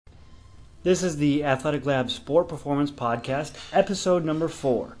This is the Athletic Lab Sport Performance Podcast, episode number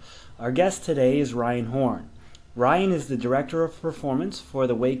 4. Our guest today is Ryan Horn. Ryan is the Director of Performance for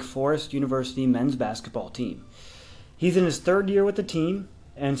the Wake Forest University men's basketball team. He's in his third year with the team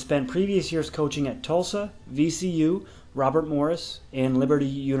and spent previous years coaching at Tulsa, VCU, Robert Morris, and Liberty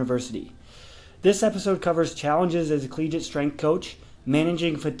University. This episode covers challenges as a collegiate strength coach,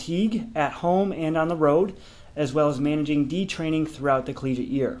 managing fatigue at home and on the road, as well as managing detraining throughout the collegiate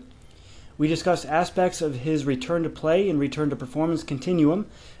year. We discuss aspects of his return to play and return to performance continuum,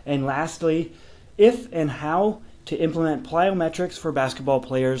 and lastly, if and how to implement plyometrics for basketball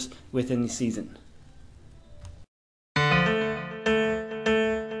players within the season.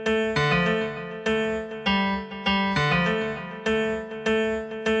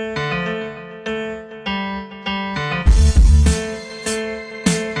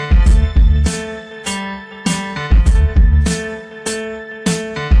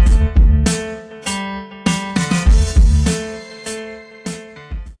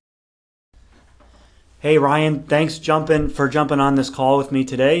 Hey Ryan, thanks for jumping on this call with me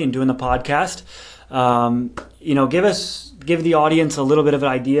today and doing the podcast. Give the audience a little bit of an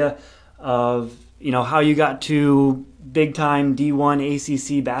idea of how you got to big time D1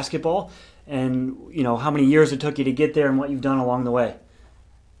 ACC basketball, and how many years it took you to get there and what you've done along the way.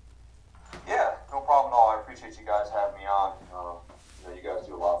 Yeah, no problem at all. I appreciate you guys having me on. You guys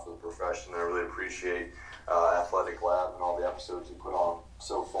do a lot for the profession. I really appreciate Athletic Lab and all the episodes you put on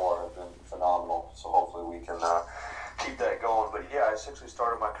so far have been phenomenal. So hopefully we can keep that going. But yeah, I essentially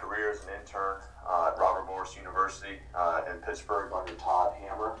started my career as an intern at Robert Morris University in Pittsburgh under Todd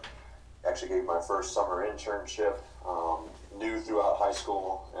Hammer. Actually gave my first summer internship. Knew throughout high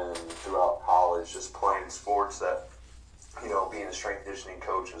school and throughout college, just playing sports, that being a strength conditioning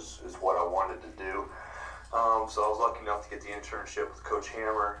coach is what I wanted to do. So I was lucky enough to get the internship with Coach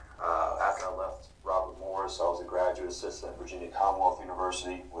Hammer. After I left Robert Morris, I was a graduate assistant at Virginia Commonwealth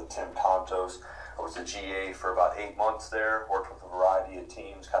University with Tim Contos. I was a GA for about 8 months there, worked with a variety of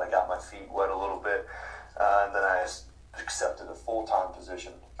teams, kind of got my feet wet a little bit. And then I accepted a full-time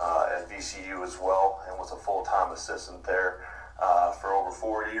position at VCU as well, and was a full-time assistant there for over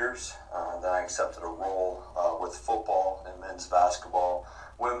 4 years. Then I accepted a role with football and men's basketball,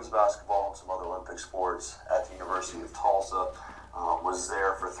 women's basketball, and some other Olympic sports at the University of Tulsa. Was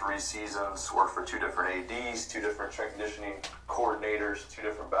there for 3 seasons, worked for 2 different ADs, 2 different strength conditioning coordinators, 2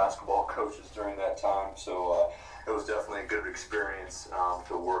 different basketball coaches during that time. So it was definitely a good experience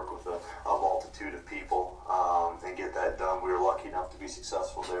to work with a multitude of people and get that done. We were lucky enough to be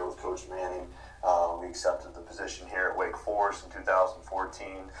successful there with Coach Manning. We accepted the position here at Wake Forest in 2014,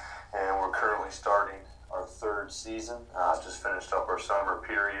 and we're currently starting our 3rd season. Just finished up our summer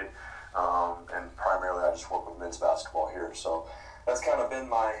period, and primarily I just work with men's basketball here. So that's kind of been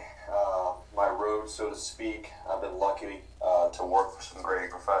my road, so to speak. I've been lucky to work with some great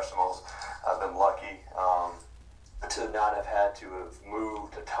professionals. I've been lucky to not have had to have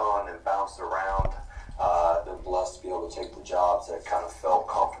moved a ton and bounced around. I've been blessed to be able to take the jobs that kind of felt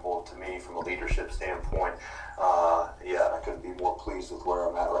comfortable to me from a leadership standpoint. I couldn't be more pleased with where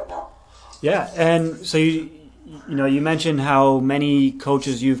I'm at right now. Yeah, and so you mentioned how many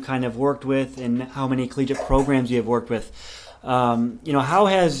coaches you've kind of worked with and how many collegiate programs you have worked with. How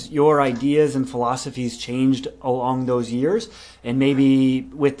has your ideas and philosophies changed along those years, and maybe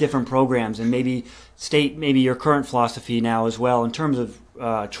with different programs, and maybe state your current philosophy now as well in terms of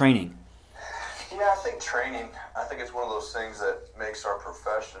training? Yeah, I think training, it's one of those things that makes our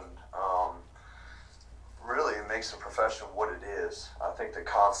profession, really it makes the profession what it is. I think the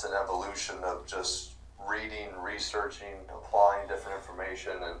constant evolution of just reading, researching, applying different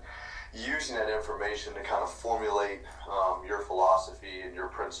information, and using that information to kind of formulate your philosophy and your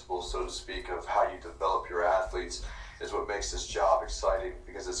principles, so to speak, of how you develop your athletes is what makes this job exciting,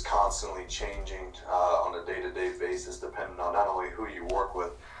 because it's constantly changing on a day-to-day basis, depending on not only who you work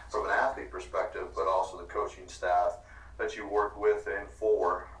with from an athlete perspective, but also the coaching staff that you work with and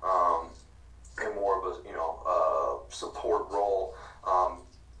for, in more of a support role.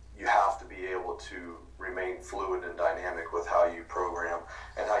 You have to be able to remain fluid and dynamic with how you program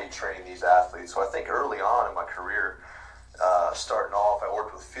and how you train these athletes. So I think early on in my career, starting off, I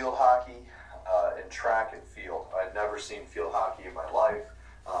worked with field hockey and track and field. I'd never seen field hockey in my life.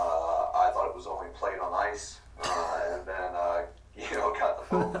 I thought it was only played on ice, and then got the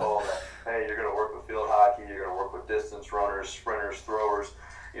phone call that, hey, you're going to work with field hockey, you're going to work with distance runners, sprinters, throwers.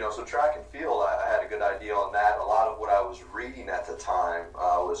 So track and field, I had a good idea on that. A lot of what I was reading at the time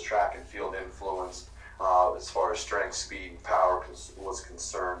was track and field influenced as far as strength, speed, and power was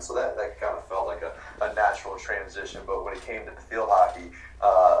concerned. So that kind of felt like a natural transition. But when it came to field hockey,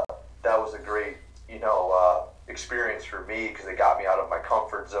 that was a great, experience for me because it got me out of my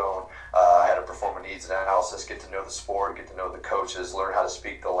comfort zone. I had to perform a needs analysis, get to know the sport, get to know the coaches, learn how to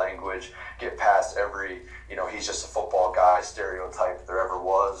speak the language, get past every, he's just a football guy stereotype there ever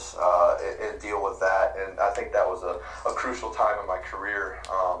was, and deal with that. And I think that was a crucial time in my career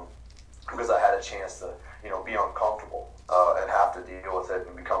because I had a chance to, be uncomfortable and have to deal with it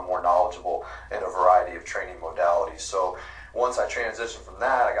and become more knowledgeable in a variety of training modalities. So once I transitioned from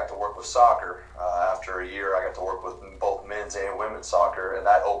that, I got to work with soccer. After a year, I got to work with both men's and women's soccer, and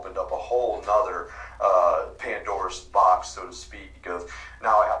that opened up a whole nother Pandora's box, so to speak, because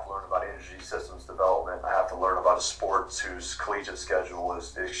now I have to learn about energy systems development. I have to learn about a sport whose collegiate schedule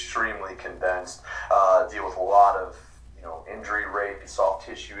is extremely condensed, deal with a lot of injury rate, soft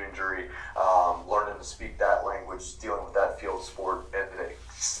tissue injury, learning to speak that language, dealing with that field sport, and it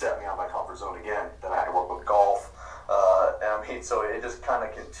set me out of my comfort zone again. Then I had to work with golf. So it just kind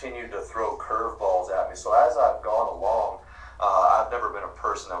of continued to throw curveballs at me. So as I've gone along, I've never been a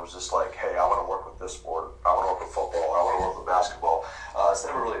person that was just like, hey, I want to work with this sport. I want to work with football. I want to work with basketball. It's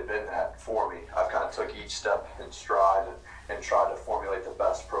never really been that for me. I've kind of took each step in stride and tried to formulate the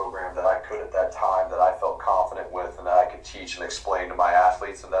best program that I could at that time that I felt confident with and that I could teach and explain to my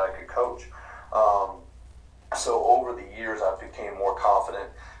athletes and that I could coach. So over the years, I became more confident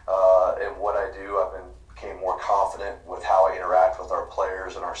in what I do. Became more confident with how I interact with our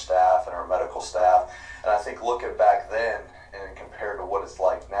players and our staff and our medical staff. And I think looking back then and compared to what it's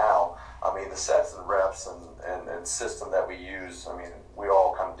like now, the sets and reps and system that we use, we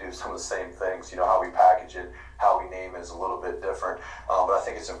all kind of do some of the same things. How we package it, how we name it is a little bit different. But I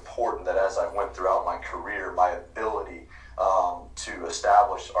think it's important that as I went throughout my career, my ability to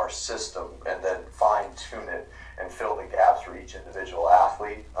establish our system and then fine-tune it and fill the gaps for each individual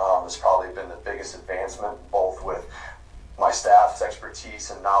athlete has probably been the biggest advancement, both with my staff's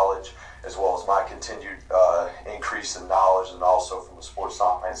expertise and knowledge, as well as my continued increase in knowledge, and also from a sports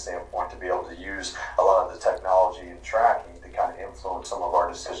science standpoint to be able to use a lot of the technology and tracking to kind of influence some of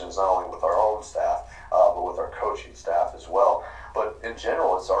our decisions, not only with our own staff, but with our coaching staff as well. But in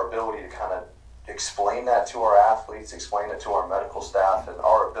general, it's our ability to kind of explain that to our athletes, explain it to our medical staff, and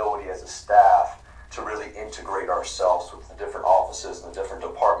our ability as a staff to really integrate ourselves with the different offices and the different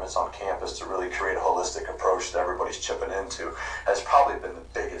departments on campus to really create a holistic approach that everybody's chipping into has probably been the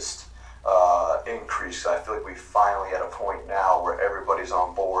biggest increase. I feel like we finally at a point now where everybody's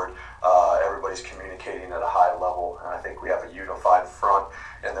on board, everybody's communicating at a high level, and I think we have a unified front,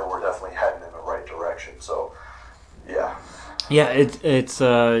 and then we're definitely heading in the right direction. So, yeah. Yeah, it's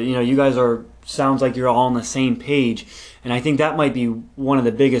you guys sounds like you're all on the same page, and I think that might be one of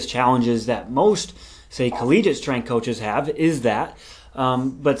the biggest challenges that most, say, collegiate strength coaches have is that.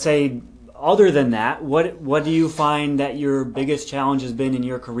 But say, other than that, what do you find that your biggest challenge has been in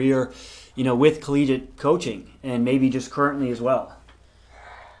your career, with collegiate coaching and maybe just currently as well?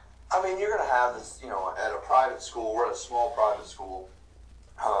 You're going to have this, at a private school. We're at a small private school.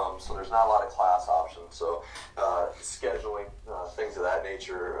 So there's not a lot of class options. So scheduling, things of that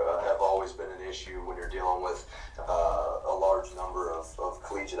nature have always been an issue when you're dealing with a large number of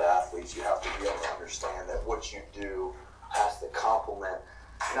collegiate athletes. You have to be able to understand that what you do has to complement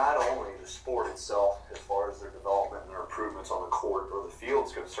not only the sport itself as far as their development and their improvements on the court or the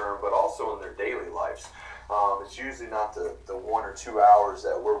field's concerned, but also in their daily lives. It's usually not the 1 or 2 hours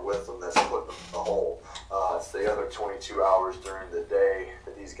that we're with them that's putting them in the hole. It's the other 22 hours during the day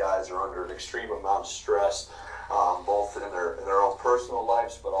that these guys are under an extreme amount of stress, both in their own personal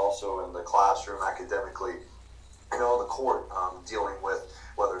lives, but also in the classroom, academically, on the court, dealing with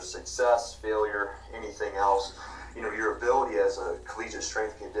whether success, failure, anything else. Your ability as a collegiate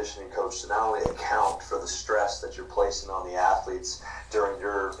strength conditioning coach to not only account for the stress that you're placing on the athletes during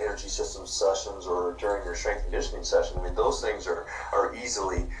your energy system sessions or during your strength conditioning session. Those things are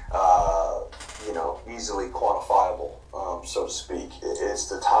easily, easily quantifiable, so to speak. It's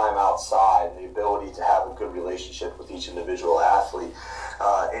the time outside, the ability to have a good relationship with each individual athlete,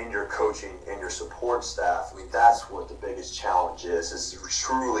 and your coaching and your support staff. That's what the biggest challenge is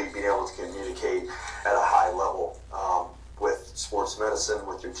truly being able to communicate at a high level with sports medicine,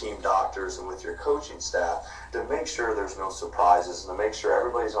 with your team doctors, and with your coaching staff to make sure there's no surprises and to make sure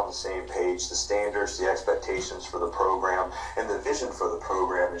everybody's on the same page. The standards, the expectations for the program, and the vision for the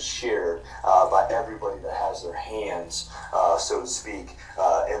program is shared by everybody that has their hands, so to speak,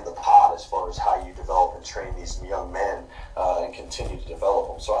 in the pot as far as how you develop and train these young men and continue to develop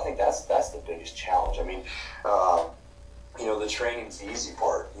them. So I think that's the biggest challenge. The training's the easy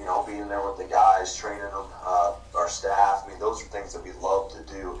part, being there with the guys, training them, our staff. Those are things that we love to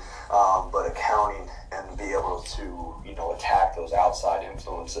do, but accounting and be able to, attack those outside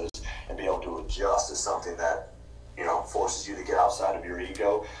influences is something that, forces you to get outside of your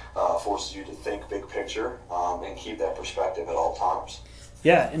ego, forces you to think big picture, and keep that perspective at all times.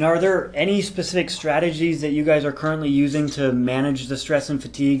 Yeah, and are there any specific strategies that you guys are currently using to manage the stress and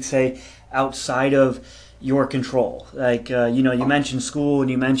fatigue, say, outside of your control? Like, you mentioned school and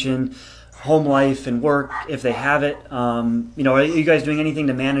you mentioned home life and work, if they have it. Are you guys doing anything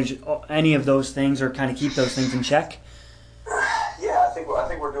to manage any of those things or kind of keep those things in check? Yeah, I think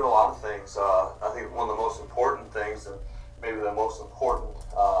we're doing a lot of things. I think one of the most important things, and maybe the most important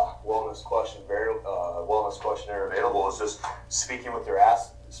wellness questionnaire available, is just speaking with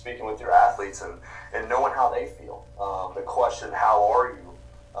your athletes and knowing how they feel. The question "How are you?"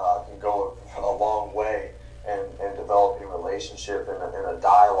 Can go a long way in developing a relationship and a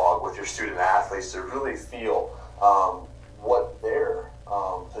dialogue with your student athletes to really feel what their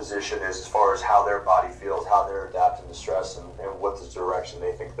position is as far as how their body feels, how they're adapting to stress, and what the direction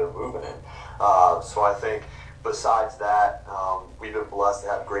they think they're moving in. So I think besides that, we've been blessed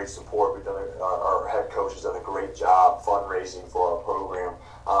to have great support. Our head coach has done a great job fundraising for our program.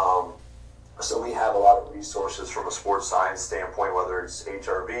 So we have a lot of resources from a sports science standpoint, whether it's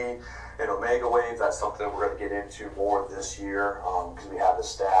HRV and Omega Wave. That's something that we're going to get into more this year because we have the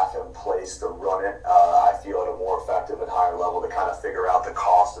staff in place to run it. I feel at a more effective and higher level to kind of figure out the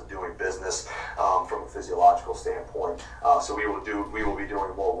cost of doing business from a physiological standpoint. So we will be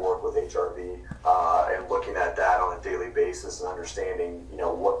doing more work with HRV and looking at that on a daily basis and understanding,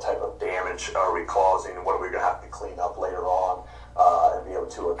 what type of damage are we causing and what are we going to have to clean up later on. And be able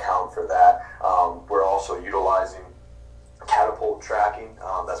to account for that. We're also utilizing catapult tracking.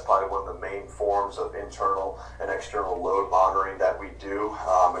 That's probably one of the main forms of internal and external load monitoring that we do.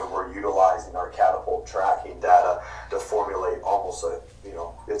 And we're utilizing our catapult tracking data to formulate almost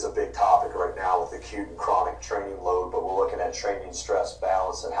it's a big topic right now with acute and chronic training load, but we're looking at training stress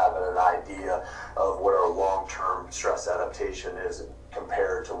balance and having an idea of what our long-term stress adaptation is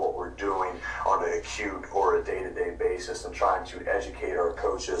compared to what we're doing on an acute or a day-to-day basis, and trying to educate our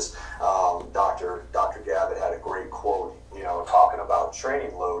coaches. Dr. Gavitt had a great quote, talking about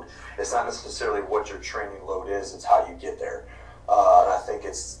training load. It's not necessarily what your training load is, it's how you get there. And I think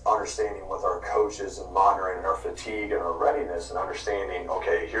it's understanding with our coaches and monitoring our fatigue and our readiness and understanding,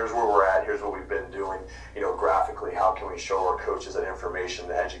 okay, here's where we're at, here's what we've been doing, graphically, how can we show our coaches that information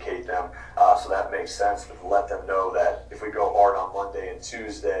to educate them so that makes sense, but to let them know that if we go hard on Monday and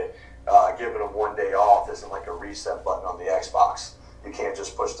Tuesday, giving them one day off isn't like a reset button on the Xbox. You can't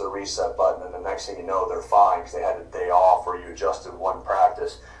just push the reset button and the next thing you know they're fine because they had a day off or you adjusted one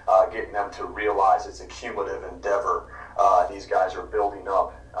practice. Getting them to realize it's a cumulative endeavor. These guys are building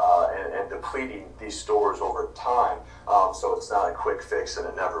up and depleting these stores over time. So it's not a quick fix and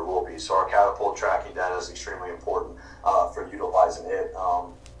it never will be. So our catapult tracking data is extremely important for utilizing it.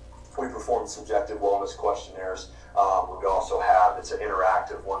 We perform subjective wellness questionnaires. We also have, it's an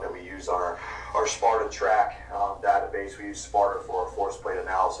interactive one that we use on our Sparta Track database. We use Sparta for our force plate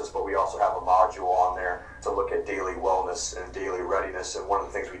analysis, but we also have a module on there to look at daily wellness and daily readiness. And one of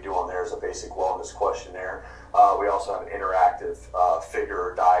the things we do on there is a basic wellness questionnaire. We also have an interactive figure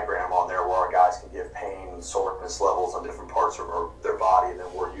or diagram on there where our guys can give pain and soreness levels on different parts of their body, and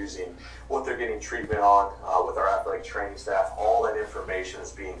then we're using what they're getting treatment on with our athletic training staff. All that information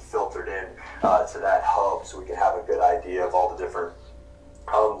is being filtered in to that hub so we can have a good idea of all the different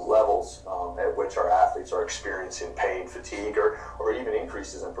levels at which our athletes are experiencing pain, fatigue, or even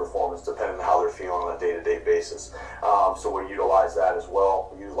increases in performance depending on how they're feeling on a day-to-day basis. So we utilize that as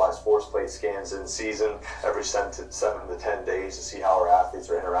well. We utilize force plate scans in season every 7 to 10 days to see how our athletes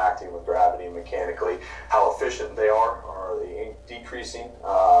are interacting with gravity mechanically, how efficient they are they decreasing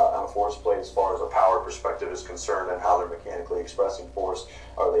on a force plate as far as a power perspective is concerned, and how they're mechanically expressing force.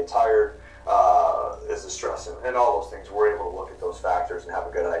 Are they tired? Is the stress and all those things. We're able to look at those factors and have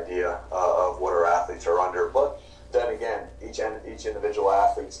a good idea of what our athletes are under. But then again, each individual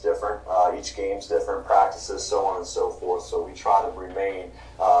athlete's different, each game's different, practices, so on and so forth. So we try to remain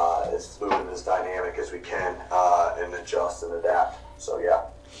as fluid and as dynamic as we can and adjust and adapt. So yeah.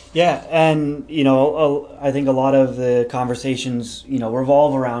 Yeah, and I think a lot of the conversations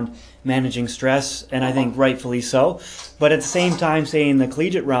revolve around managing stress, and I think rightfully so. But at the same time, say in the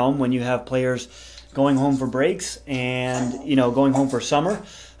collegiate realm, when you have players going home for breaks and going home for summer,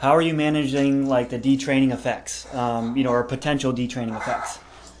 how are you managing like the detraining effects, or potential detraining effects?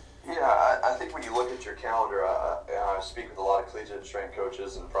 Yeah, I think when you look at your calendar, I speak with a lot of collegiate strength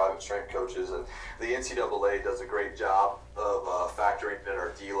coaches and private strength coaches, and the NCAA does a great job of factoring in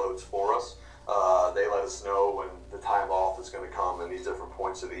our deloads for us. They let us know when the time off is going to come in these different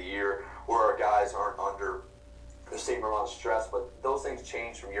points of the year where our guys aren't under the same amount of stress, but those things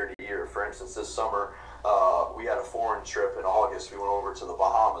change from year to year. For instance, this summer, we had a foreign trip in August. We went over to the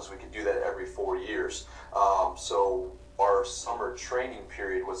Bahamas. We could do that every 4 years. So our summer training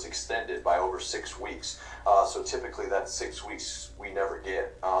period was extended by over 6 weeks. So typically that's 6 weeks we never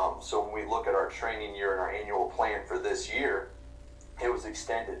get. So when we look at our training year and our annual plan for this year, it was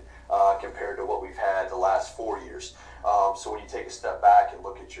extended compared to what we've had the last 4 years. So when you take a step back and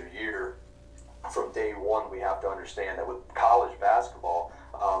look at your year, from day one, we have to understand that with college basketball,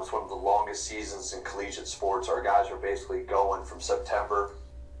 it's one of the longest seasons in collegiate sports. Our guys are basically going from September,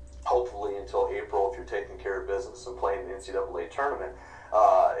 hopefully until April if you're taking care of business and playing the NCAA tournament.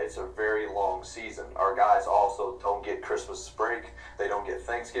 It's a very long season. Our guys also don't get Christmas break. They don't get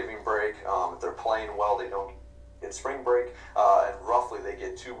Thanksgiving break. If they're playing well, they don't get spring break. And roughly they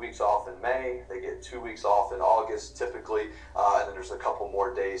get 2 weeks off in May. They get 2 weeks off in August typically. And then there's a couple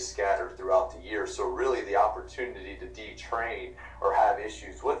more days scattered throughout the year. So really the opportunity to detrain or have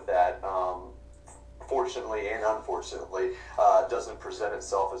issues with that, fortunately and unfortunately, doesn't present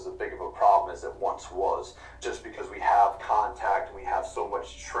itself as big of a problem as it once was, just because we have contact and we have so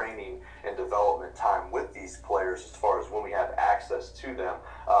much training and development time with these players. As far as when we have access to them,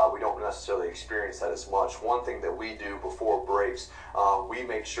 we don't necessarily experience that as much. One thing that we do before breaks, we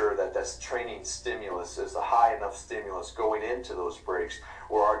make sure that this training stimulus is a high enough stimulus going into those breaks,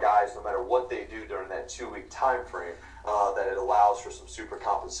 where our guys, no matter what they do during that 2-week time frame, that it allows for some super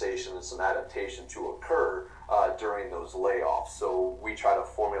compensation and some adaptation to occur during those layoffs. So we try to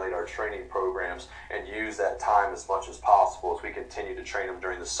formulate our training programs and use that time as much as possible as we continue to train them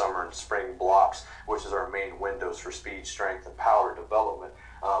during the summer and spring blocks, which is our main windows for speed, strength, and power development.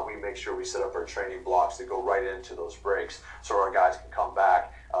 We make sure we set up our training blocks that go right into those breaks so our guys can come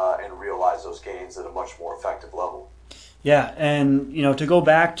back and realize those gains at a much more effective level. Yeah, and to go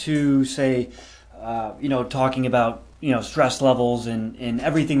back to say, talking about stress levels and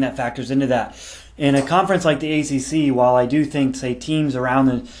everything that factors into that. In a conference like the ACC, while I do think, say, teams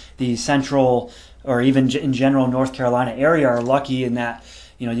around the central or even in general North Carolina area are lucky in that,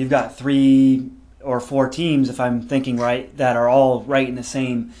 you've got 3 or 4 teams, if I'm thinking right, that are all right in the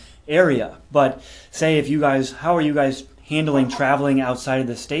same area. But say how are you guys handling traveling outside of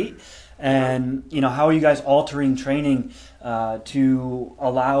the state? And, how are you guys altering training to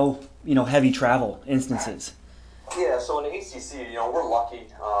allow, heavy travel instances? Yeah, so in the ACC, we're lucky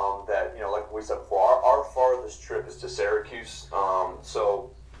that, like we said before, our farthest trip is to Syracuse. So,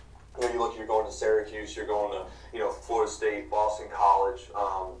 you're going to Syracuse, you're going to, Florida State, Boston College.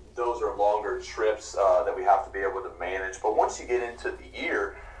 Those are longer trips that we have to be able to manage. But once you get into the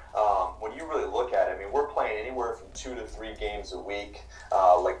year, when you really look at it, we're playing anywhere from 2 to 3 games a week.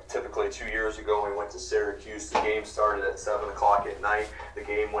 Like typically 2 years ago, we went to Syracuse. The game started at 7 o'clock at night. The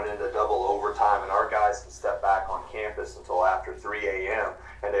game went into double overtime, and our guys can step back on campus until after 3 a.m.,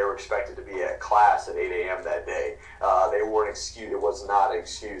 and they were expected to be at class at 8 a.m. that day. They weren't excused. It was not an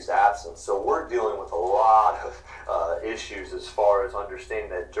excused absence. So we're dealing with a lot of issues as far as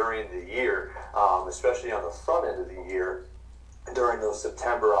understanding that during the year, especially on the front end of the year, during those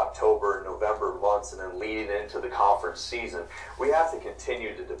September, October, November months, and then leading into the conference season, we have to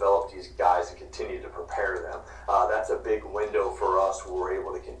continue to develop these guys and continue to prepare them. That's a big window for us where we're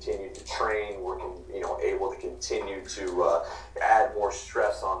able to continue to train. We're able to continue to add more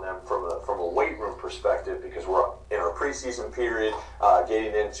stress on them from a weight room perspective, because we're in our preseason period,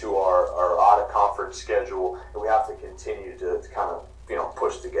 getting into our out-of-conference schedule, and we have to continue to kind of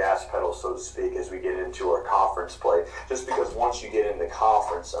push the gas pedal, so to speak, as we get into our conference play. Just because once you get into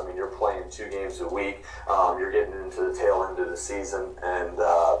conference, you're playing 2 games a week, you're getting into the tail end of the season, and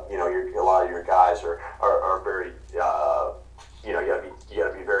a lot of your guys are very, you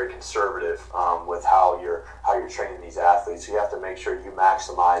gotta be very conservative with how you're training these athletes. So you have to make sure you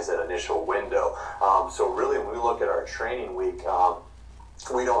maximize that initial window. So really, when we look at our training week,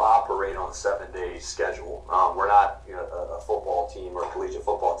 we don't operate on a 7-day schedule. We're not a football team or a collegiate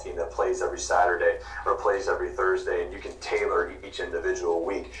football team that plays every Saturday or plays every Thursday, and you can tailor each individual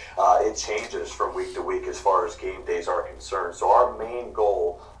week. It changes from week to week as far as game days are concerned. So our main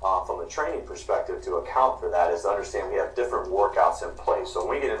goal from a training perspective to account for that is to understand we have different workouts in place. So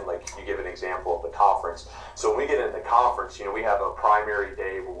when we get in, like you give an example of the conference. So when we get into conference, we have a primary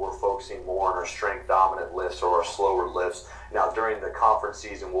day where we're focusing more on our strength dominant lifts or our slower lifts. Now during the conference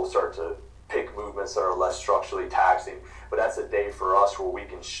season, we'll start to pick movements that are less structurally taxing, but that's a day for us where we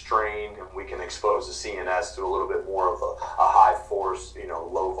can strain and we can expose the CNS to a little bit more of a high force,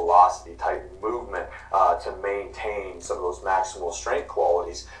 low velocity type movement to maintain some of those maximal strength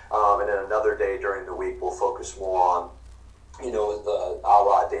qualities. And then another day during the week, we'll focus more on a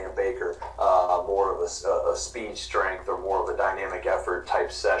la Dan Baker, more of a speed strength or more of a dynamic effort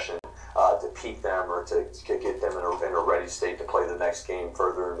type session to peak them or to get them in a ready state to play the next game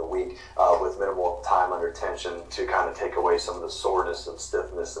further in the week with minimal time under tension to kind of take away some of the soreness and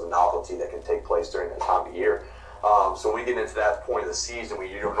stiffness and novelty that can take place during that time of year. So when we get into that point of the season,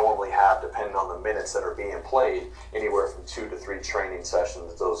 we normally have, depending on the minutes that are being played, anywhere from 2 to 3 training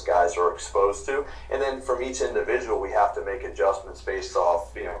sessions that those guys are exposed to. And then from each individual, we have to make adjustments based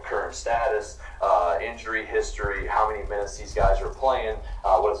off, current status, injury history, how many minutes these guys are playing,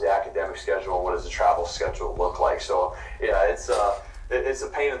 what does the academic schedule, and what does the travel schedule look like. So, yeah, it's a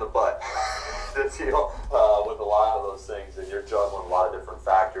pain in the butt to deal with a lot of those things, and you're juggling a lot of different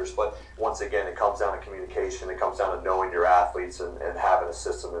factors. But once again, it comes down to communication. It comes down to knowing your athletes and having a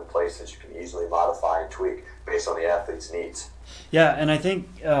system in place that you can easily modify and tweak based on the athlete's needs. Yeah, and I think,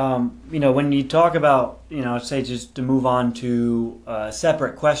 when you talk about, say just to move on to a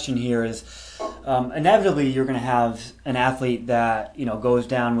separate question here is inevitably you're going to have an athlete that, goes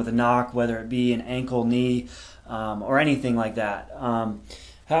down with a knock, whether it be an ankle, knee, or anything like that.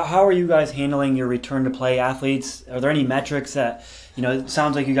 How are you guys handling your return to play athletes? Are there any metrics that, it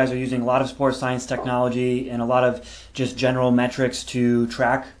sounds like you guys are using a lot of sports science technology and a lot of just general metrics to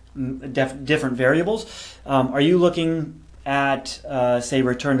track different variables. Are you looking at, say,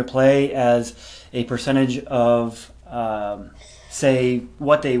 return to play as a percentage of, say,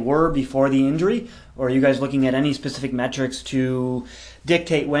 what they were before the injury? Or are you guys looking at any specific metrics to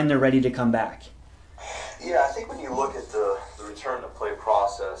dictate when they're ready to come back? Yeah, I think when you look at the return to play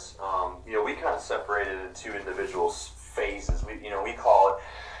process, we kind of separated it into individual phases. We call it,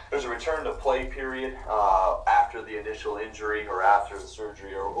 there's a return to play period after the initial injury or after the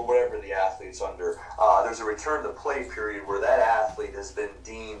surgery or whatever the athlete's under. There's a return to play period where that athlete has been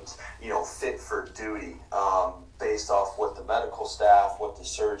deemed, fit for duty based off what the medical staff, what the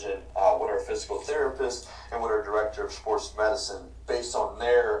surgeon, what our physical therapist, and what our director of sports medicine, based on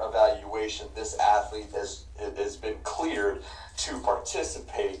their evaluation, this athlete has been cleared to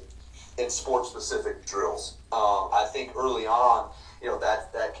participate in sport-specific drills. I think early on,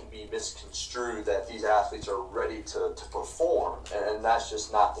 that can be misconstrued that these athletes are ready to perform, and that's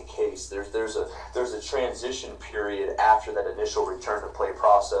just not the case. There's a transition period after that initial return to play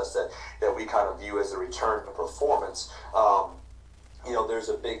process that we kind of view as a return to performance. There's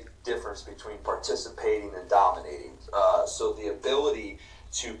a big difference between participating and dominating. So the ability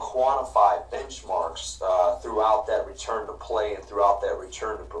to quantify benchmarks throughout that return to play and throughout that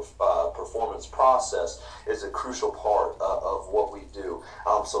return to performance process is a crucial part of what we do.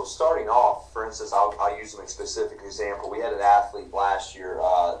 So starting off, for instance, I'll use a specific example. We had an athlete last year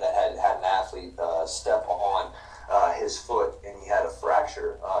that had an athlete step on his foot, and he had a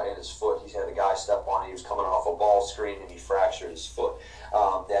fracture in his foot. He had a guy step on it. He was coming off a ball screen, and he fractured his foot.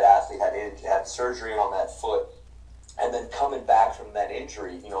 That athlete had surgery on that foot. And then coming back from that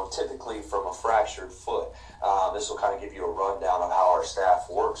injury, typically from a fractured foot, this will kind of give you a rundown of how our staff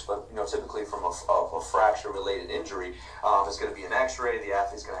works. But, typically from a fracture-related injury, it's going to be an x-ray. The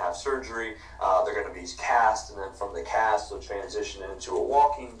athlete's going to have surgery. They're going to be cast. And then from the cast, they'll transition into a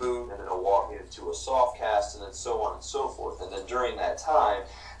walking boot, and then they'll walk into a soft cast, and then so on and so forth. And then during that time,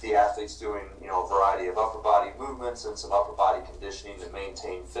 the athlete's doing, a variety of upper body movements and some upper body conditioning to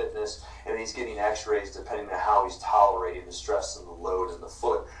maintain fitness. And he's getting x-rays depending on how he's tolerating the stress and the load in the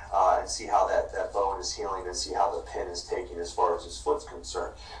foot and see how that bone is healing and see how the pin is taking as far as his foot's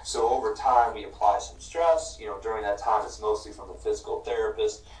concerned. So over time, we apply some stress. During that time, it's mostly from the physical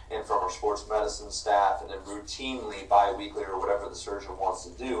therapist and from our sports medicine staff. And then routinely, bi-weekly or whatever the surgeon wants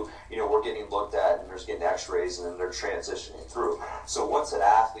to do, we're getting looked at and there's getting x-rays and then they're transitioning through. So once an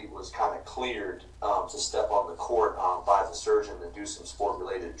athlete was kind of cleared to step on the court by the surgeon and do some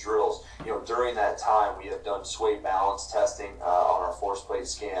sport-related drills, during that time we have done sway balance testing on our force plate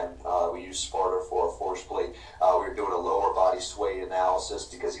scan. We use Sparta for a force plate. We were doing a lower body sway analysis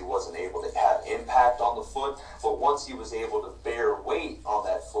because he wasn't able to have impact on the foot, but once he was able to bear weight on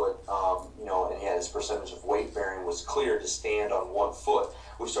that foot, and he had his percentage of weight bearing was clear to stand on one foot,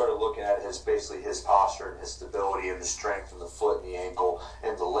 we started looking at basically his posture and his stability and the strength in the foot and the ankle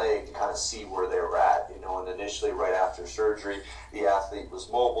and the leg to kind of see where they were at. And initially right after surgery, the athlete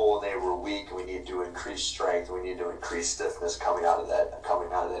was mobile and they were weak, and we needed to increase strength, and we needed to increase stiffness coming out of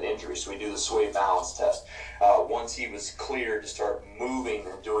that injury. So we do the sway balance test. Once he was cleared to start moving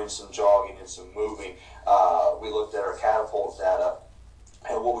and doing some jogging and some moving, we looked at our catapult data.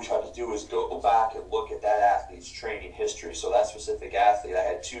 And what we tried to do is go back and look at that athlete's training history. So that specific athlete, I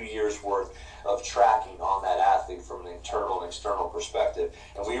had 2 years worth of tracking on that athlete. athlete from an internal and external perspective.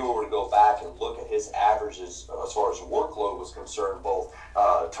 And we were to go back and look at his averages as far as workload was concerned, both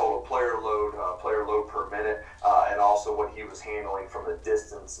total player load per minute, and also what he was handling from a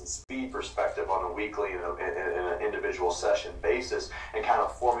distance and speed perspective on a weekly and an individual session basis, and kind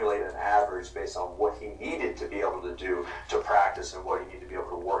of formulate an average based on what he needed to be able to do to practice and what he needed to be able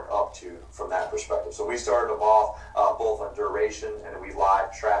to work up to from that perspective. So we started him off both on duration, and we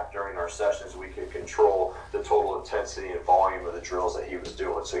live tracked during our sessions. We could control the total intensity and volume of the drills that he was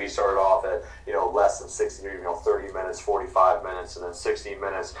doing. So he started off at less than 60, 30 minutes, 45 minutes, and then 60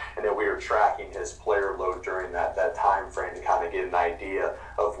 minutes, and then we were tracking his player load during that time frame to kind of get an idea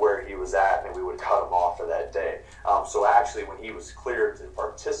of where he was at, and then we would cut him off for that day. So actually, when he was cleared to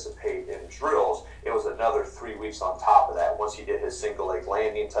participate in drills, it was another 3 weeks on top of that. Once he did his single leg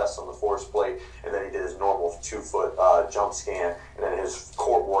landing test on the force plate, and then he did his normal 2-foot jump scan, and then his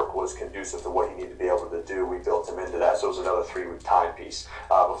core work was conducive to what he needed to be able to do. We built him into that, so it was another 3-week timepiece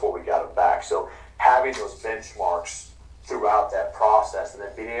before we got him back. So having those benchmarks throughout that process, and then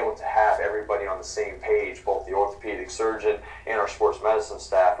being able to have everybody on the same page, both the orthopedic surgeon and our sports medicine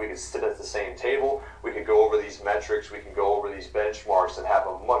staff, we could sit at the same table, we could go over these metrics, we can go over these benchmarks and have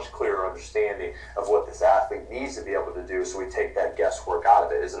a much clearer understanding of what this athlete needs to be able to do, so we take that guesswork out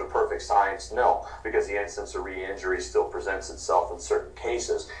of it. Is it a perfect science? No, because the instance of re-injury still presents itself in certain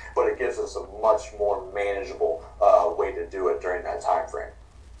cases, but it gives us a much more manageable way to do it during that time frame.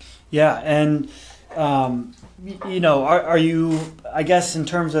 Yeah, and are you, I guess, in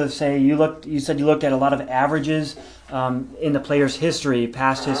terms of, say, you said you looked at a lot of averages in the player's history,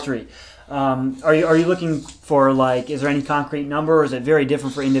 past history. Are you looking for, like, is there any concrete number, or is it very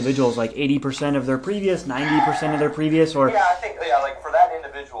different for individuals, like 80% of their previous, 90% of their previous, or? Yeah, I think, like for that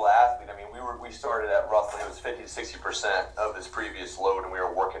individual athlete, I mean, we started at roughly, it was 50 to 60% of his previous load, and we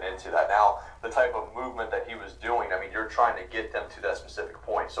were working into that. Now, the type of movement that he was doing, I mean, you're trying to get them to that specific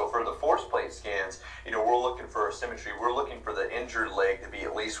point. So for the force plate scans, we're looking for symmetry. We're looking for the injured leg to be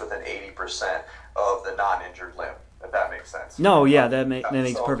at least within 80% of the non-injured limb, if that makes sense. No, yeah, that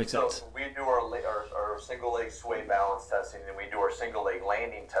makes perfect sense. So we do our single leg sway balance testing, and we do our single leg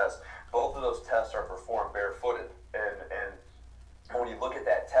landing test. Both of those tests are performed barefooted, and when you look at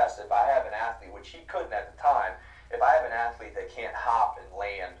that test, if I have an athlete, which he couldn't at the time, if I have an athlete that can't hop and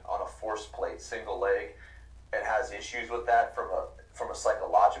land on a force plate single leg and has issues with that from a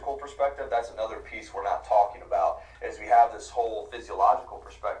psychological perspective, that's another piece we're not talking about, is we have this whole physiological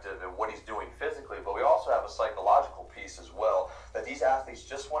perspective and what he's doing physically, but we also have a psychological piece as well, that these athletes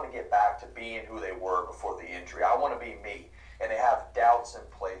just want to get back to being who they were before the injury. I want to be me. And they have doubts in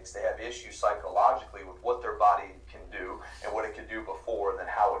place. They have issues psychologically with what their body can do and what it could do before, and then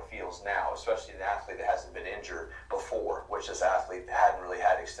how it feels now, especially an athlete that hasn't been injured before, which this athlete hadn't really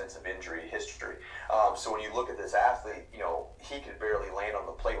had extensive injury history. So when you look at this athlete, he could barely land on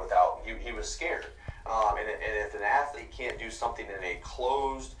the plate without, he was scared. And if an athlete can't do something in a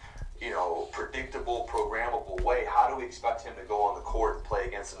closed, predictable, programmable way, how do we expect him to go on the court and play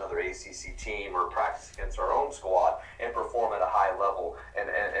against another ACC team or practice against our own squad and perform at a high level and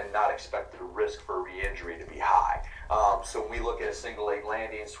not expect the risk for re-injury to be high? So when we look at a single leg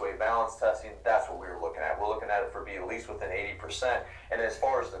landing, sway balance testing, that's what we were looking at. We're looking at it for being at least within 80%. And as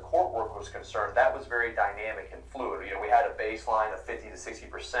far as the court work was concerned, that was very dynamic and fluid. We had a baseline of 50 to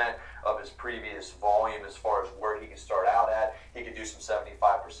 60% of his previous volume as far as where he could start out at. He could do some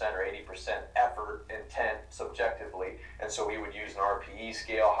 75% or 80% effort, intent, subjectively. And so we would use an RPE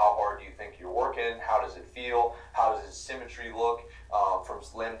scale. How hard do you think you're working? How does it feel? How does his symmetry look from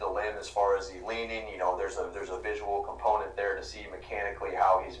limb to limb as far as the leaning? There's a visual component there to see mechanically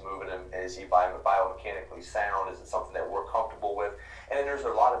how he's moving, and is he biomechanically sound? Is it something that we're comfortable with? And then there's a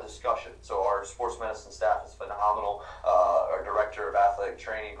lot of discussion. So our sports medicine staff is phenomenal. Our director of athletic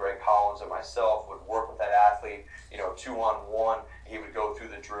training, Greg Collins, and myself would work with that athlete, 2-on-1. He would go through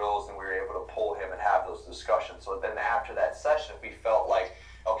the drills, and we were able to pull him and have those discussions. So then after that session, we felt like,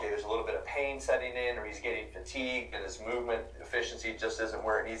 okay, there's a little bit of pain setting in, or he's getting fatigued and his movement efficiency just isn't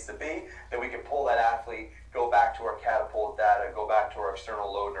where it needs to be, then we can pull that athlete, go back to our catapult data, go back to our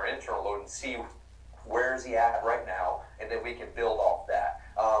external load and our internal load, and see where is he at right now, and then we can build off that.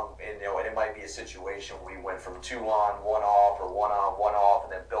 And it might be a situation where we went from 2 on, 1 off, or 1 on, 1 off,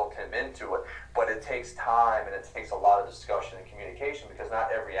 and then built him into it. But it takes time, and it takes a lot of discussion and communication, because not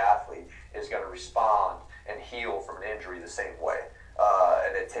every athlete is going to respond and heal from an injury the same way.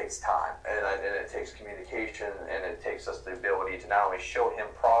 And it takes time, and it takes communication, and it takes us the ability to not only show him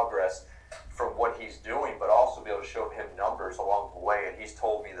progress from what he's doing, but also be able to show him numbers along the way. And he's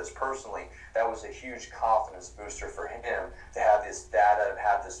told me this personally. That was a huge confidence booster for him to have this data and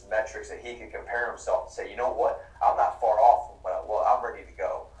have this metrics that he could compare himself and say, you know what, I'm not far off from well, I'm ready to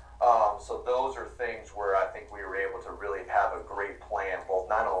go. So those are things where I think we were able to really have a great plan, both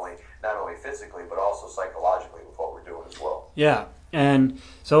not only physically, but also psychologically with what we're doing as well. Yeah, and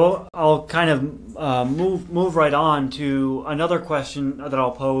so I'll kind of move right on to another question that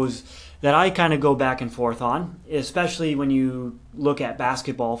I'll pose that I kind of go back and forth on, especially when you look at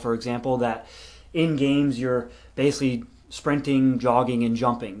basketball, for example, that in games you're basically sprinting, jogging, and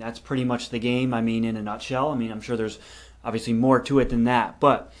jumping. That's pretty much the game, I mean, in a nutshell. I mean, I'm sure there's obviously more to it than that,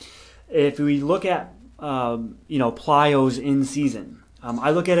 but if we look at plyos in season,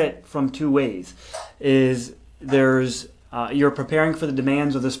 I look at it from two ways. There's you're preparing for the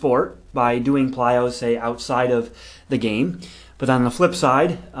demands of the sport by doing plyos, say, outside of the game. But on the flip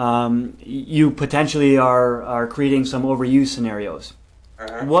side, you potentially are creating some overuse scenarios.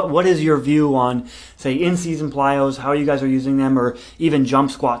 Uh-huh. What is your view on, say, in-season plyos, how you guys are using them, or even jump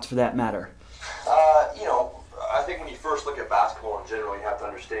squats for that matter? I think when you first look at basketball in general, you have to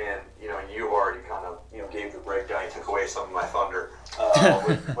understand, you already kind of, gave the breakdown. You took away some of my thunder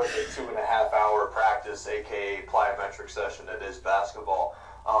with the 2.5 hour practice, aka plyometric session that is basketball.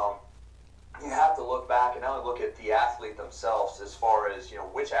 You have to look back and not only look at the athlete themselves as far as,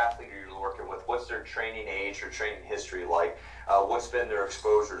 which athlete are you working with, what's their training age or training history like, what's been their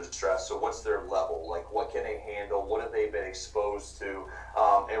exposure to stress, so what's their level, like what can they handle, what have they been exposed to,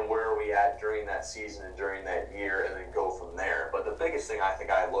 and where are we at during that season and during that year, and then go from there. But the biggest thing I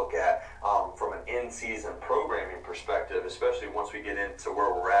think I look at from an in-season programming perspective, especially once we get into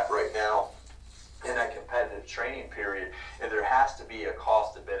where we're at right now, in that competitive training period, and there has to be a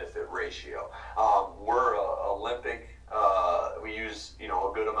cost to benefit ratio. We're Olympic. We use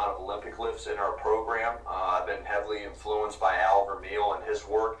a good amount of Olympic lifts in our program. I've been heavily influenced by Al Vermeil and his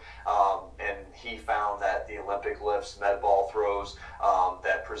work, and he found that the Olympic lifts, med ball throws,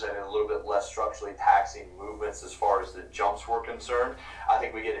 that presented a little bit less structurally taxing movements as far as the jumps were concerned. I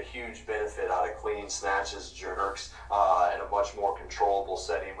think we get a huge benefit out of clean snatches, jerks, in a much more controllable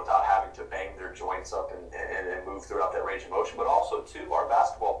setting without having to bang their joints up and move throughout that range of motion. But also, too, our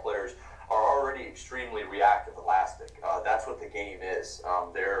basketball players are already extremely reactive elastic. That's what the game is.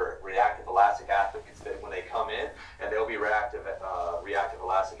 They're reactive elastic athletes that when they come in, and they'll be reactive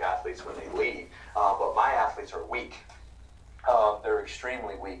elastic athletes when they leave. But my athletes are weak. They're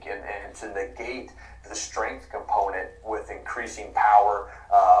extremely weak, and to negate the strength component with increasing power,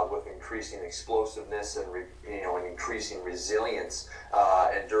 with increasing explosiveness, and and increasing resilience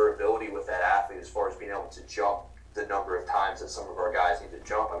and durability with that athlete as far as being able to jump the number of times that some of our guys need to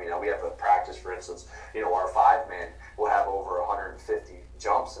jump. I mean, we have a practice, for instance, our 5-man will have over 150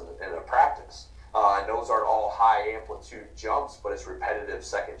 jumps in a practice. And those aren't all high amplitude jumps, but it's repetitive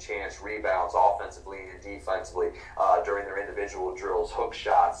second chance rebounds offensively and defensively during their individual drills, hook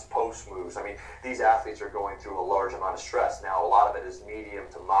shots, post moves. I mean, these athletes are going through a large amount of stress. Now, a lot of it is medium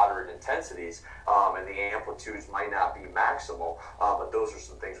to moderate intensities, and the amplitudes might not be maximal, but those are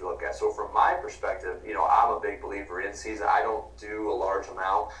some things we look at. So from my perspective, I'm a big believer in season. I don't do a large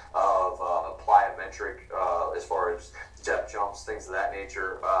amount of plyometric as far as step jumps, things of that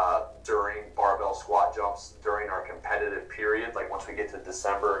nature, during barbell squat jumps during our competitive period, like once we get to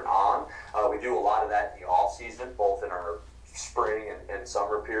December and on. We do a lot of that in the off season, both in our spring and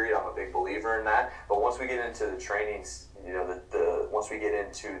summer period. I'm a big believer in that. But once we get into the trainings, once we get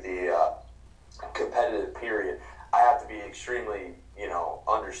into the competitive period, I have to be extremely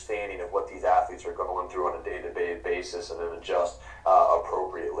understanding of what these athletes are going through on a day-to-day basis and then adjust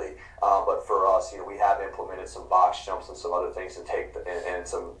appropriately. But for us, we have implemented some box jumps and some other things to take and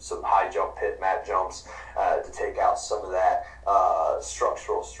some high jump pit mat jumps to take out some of that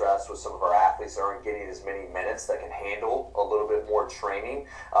structural stress with some of our athletes that aren't getting as many minutes that can handle a little bit more training.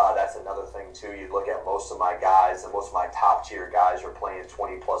 That's another thing too. You look at most of my guys, and most of my top tier guys are playing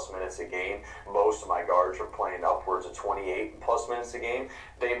 20 plus minutes a game. Most of my guards are playing upwards of 28 plus minutes a game.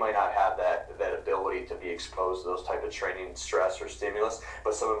 They might not have that ability to be exposed to those type of training stress or stimulus,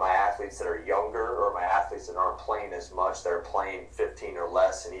 but some of my athletes that are younger, or my athletes that aren't playing as much, that are playing 15 or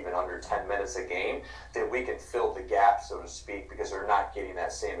less and even under 10 minutes a game, then we can fill the gap, so to speak, because they're not getting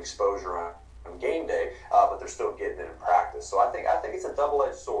that same exposure on game day, but they're still getting it in practice. So I think it's a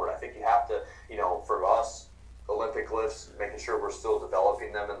double-edged sword. I think you have to, for us, Olympic lifts, making sure we're still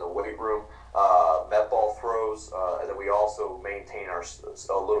developing them in the weight room, met ball throws, and then we also maintain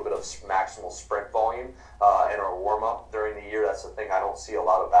a little bit of maximal sprint volume in our warm up during the year. That's the thing I don't see a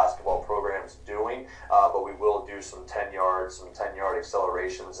lot of basketball programs doing, but we will do some 10-yard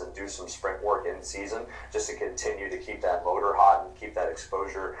accelerations and do some sprint work in season just to continue to keep that motor hot and keep that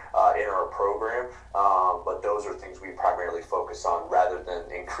exposure in our program. But those are things we primarily focus on rather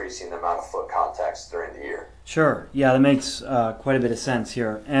than increasing the amount of foot contacts during the year. Sure. Yeah, that makes quite a bit of sense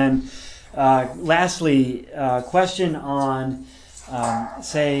here. And lastly, question on,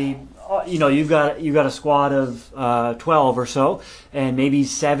 say, you've got a squad of 12 or so, and maybe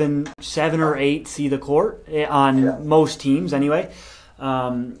seven or eight see the court on most teams anyway.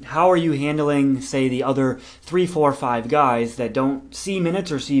 How are you handling, say, the other 3, 4, 5 guys that don't see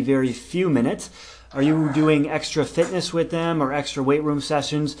minutes or see very few minutes? Are you doing extra fitness with them or extra weight room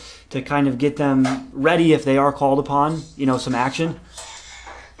sessions to kind of get them ready if they are called upon, some action?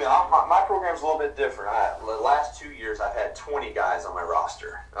 Yeah, my program's a little bit different. The last 2 years, I've had 20 guys on my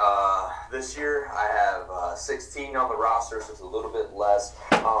roster. This year, I have 16 on the roster, so it's a little bit less.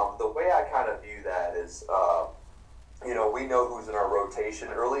 The way I kind of view that is, we know who's in our rotation.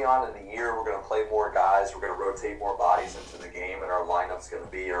 Early on in the year, we're going to play more guys. We're going to rotate more bodies into the game, and our lineup's going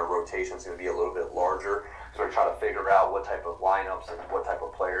to be, our rotation's going to be a little bit larger. So we're trying to figure out what type of lineups and what type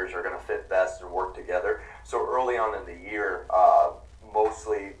of players are going to fit best and work together. So early on in the year,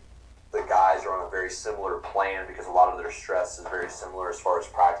 mostly the guys are on a very similar plan because a lot of their stress is very similar as far as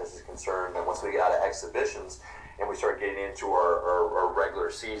practice is concerned. And once we get out of exhibitions and we start getting into our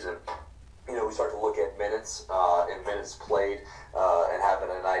regular season, we start to look at minutes and minutes played and having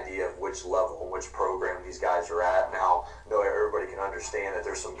an idea of which level and which program these guys are at. Now, everybody can understand that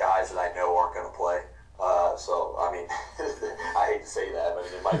there's some guys that I know aren't going to play. I hate to say that, but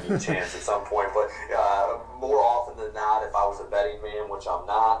it might be a chance at some point. But more often than not, if I was a betting man, which I'm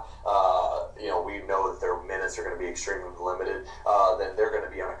not, we know that their minutes are going to be extremely limited. Then they're going to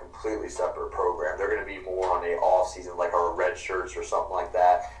be on a completely separate program. They're going to be more on a off season, like our red shirts or something like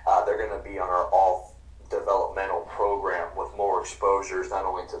that. They're going to be on our off developmental program with more exposures, not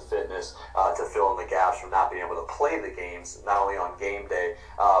only to fitness, to fill in the gaps from not being able to play the games, not only on game day,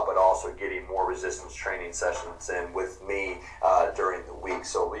 but also getting more resistance training sessions in with me during the week.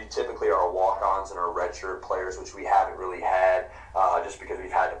 So we typically are walk-ons and our redshirt players, which we haven't really had just because we've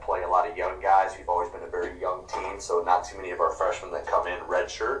had to play a lot of young guys. We've always been a very young team, so not too many of our freshmen that come in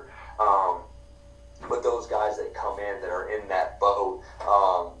redshirt. But those guys that come in that are in that boat,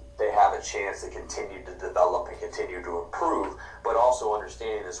 they have a chance to continue to develop and continue to improve, but also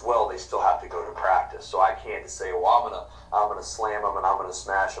understanding as well they still have to go to practice. So I can't just say, well, I'm gonna slam them and I'm gonna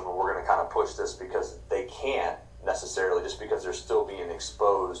smash them and we're gonna kind of push this, because they can't necessarily, just because they're still being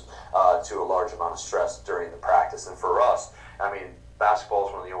exposed to a large amount of stress during the practice. And for us, basketball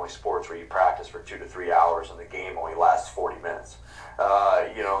is one of the only sports where you practice for 2 to 3 hours and the game only lasts 40 minutes.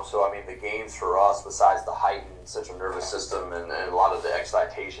 So the games for us, besides the heightened central nervous system and a lot of the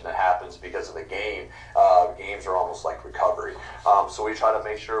excitation that happens because of the game, games are almost like recovery. So we try to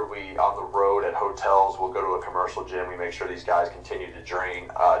make sure on the road at hotels, we'll go to a commercial gym. We make sure these guys continue to train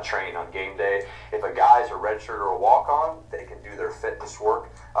on game day. If a guy's a redshirt or a walk-on, they can do their fitness work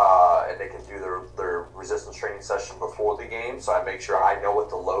and they can do their resistance training session before the game. So I make sure I know what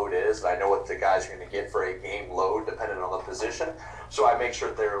the load is and I know what the guys are going to get for a game load depending on the position. So I make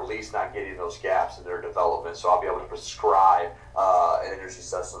sure they're at least not getting those gaps in their development. So I'll be able to prescribe an energy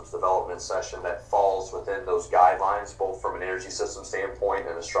systems development session that falls within those guidelines, both from an energy system standpoint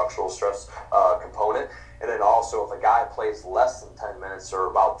and a structural stress component. And then also, if a guy plays less than 10 minutes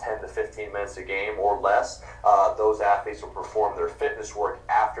or about 10 to 15 minutes a game or less, those athletes will perform their fitness work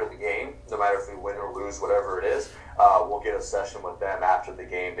after the game, no matter if we win or lose, whatever it is. We'll get a session with them after the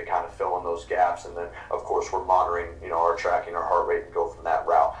game to kind of fill in those gaps. And then, of course, we're monitoring, our tracking, our heart rate, and go from that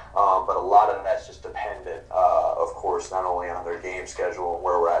route. But a lot of that's just dependent, of course, not only on their game schedule and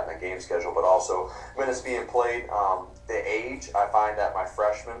where we're at in the game schedule, but also minutes being played. The age, I find that my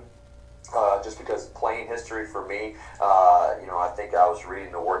freshmen, just because playing history for me, I think I was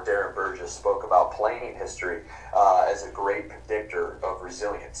reading the work Darren Burgess spoke about playing history as a great predictor of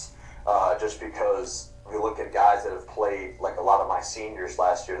resilience. Just because we look at guys that have played, like a lot of my seniors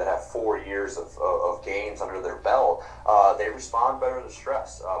last year that have 4 years of games under their belt, they respond better to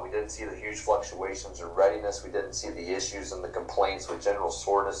stress. We didn't see the huge fluctuations in readiness. We didn't see the issues and the complaints with general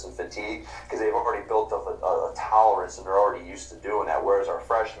soreness and fatigue because they've already built up a tolerance and they're already used to doing that. Whereas our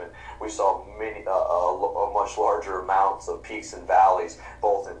freshmen, we saw a much larger amounts of peaks and valleys,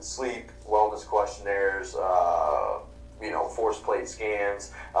 both in sleep, wellness questionnaires, force plate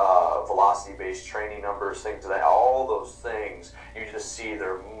scans, velocity-based training numbers, things like that. All those things, you just see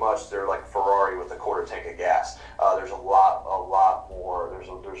they're like Ferrari with a quarter tank of gas. There's a lot more. There's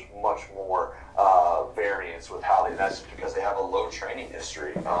much more variance with how they. That's because they have a low training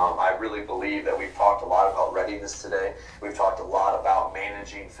history. I really believe that we've talked a lot about readiness today. We've talked a lot about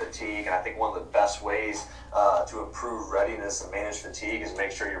managing fatigue, and I think one of the best ways to improve readiness and manage fatigue is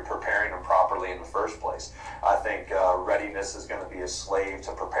make sure you're preparing them properly in the first place. I think readiness is going to be a slave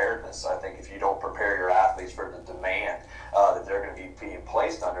to preparedness. I think if you don't prepare your athletes for the demand that they're going to be being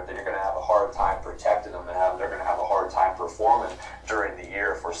placed under, then you're going to have a hard time protecting them, and they're going to have a hard time performing during the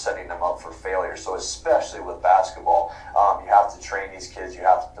year if we're setting them up for failure. So especially with basketball, you have to train these kids, you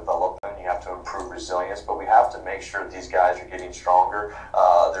have to develop them, you have to improve resilience, but we have to make sure that these guys are getting stronger,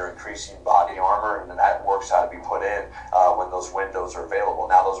 they're increasing body armor, and then that work's had to be put in when those windows are available.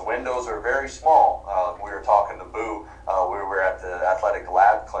 Now those windows are very small. We were talking to Boo, we were at the athletic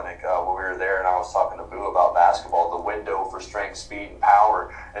lab clinic when we were there, and I was talking to Boo about basketball. The window for strength, speed, and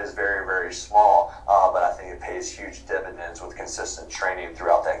power is very, very small, but I think it pays huge dividends with consistent training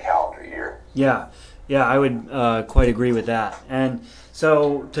throughout that calendar year. Yeah, I would quite agree with that. And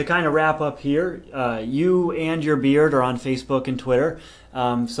so to kind of wrap up here, you and your beard are on Facebook and Twitter.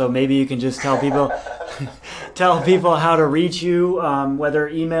 So maybe you can just tell people how to reach you, whether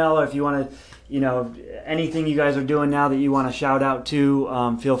email or if you want to, anything you guys are doing now that you want to shout out to,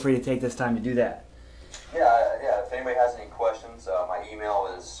 feel free to take this time to do that. Yeah. If anybody has any questions, my email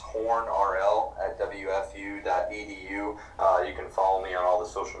is hornrl@wfu.edu. You can follow me on all the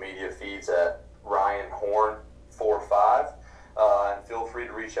social media feeds at RyanHorn45, and feel free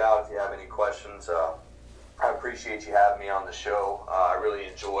to reach out if you have any questions. I appreciate you having me on the show. I really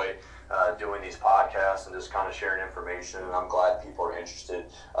enjoy doing these podcasts and just kind of sharing information, and I'm glad people are interested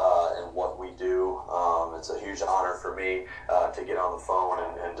in what we do. It's a huge honor for me to get on the phone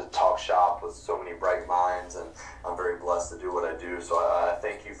and to talk shop with so many bright minds, and I'm very blessed to do what I do. So I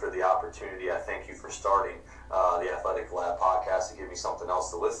thank you for the opportunity. I thank you for starting the Athletic Lab podcast to give me something else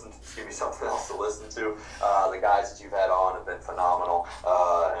to listen to. The guys that you've had on have been phenomenal,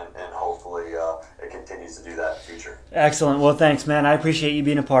 and hopefully it continues to do that in the future. Excellent. Well, thanks, man. I appreciate you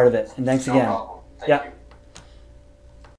being a part of it, and thanks again. No problem. Thank you.